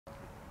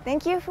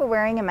Thank you for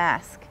wearing a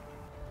mask.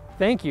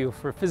 Thank you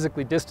for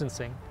physically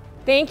distancing.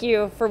 Thank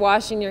you for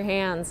washing your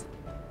hands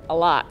a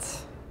lot.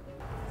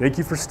 Thank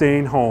you for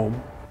staying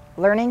home.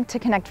 Learning to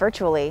connect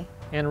virtually.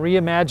 And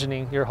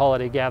reimagining your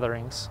holiday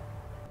gatherings.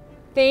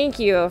 Thank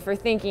you for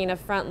thinking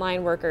of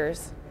frontline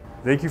workers.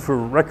 Thank you for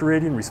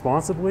recreating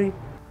responsibly.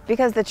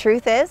 Because the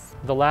truth is,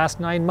 The last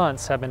 9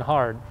 months have been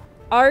hard.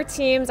 Our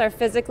teams are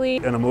physically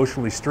And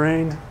emotionally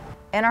strained.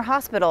 and our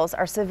hospitals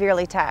are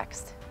severely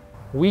taxed.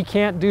 We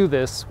can't do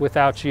this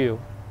without you.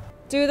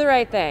 do the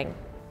right thing.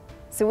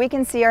 So we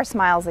can see our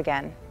smiles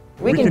again.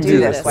 We can do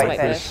this, Whitefish.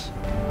 Whitefish.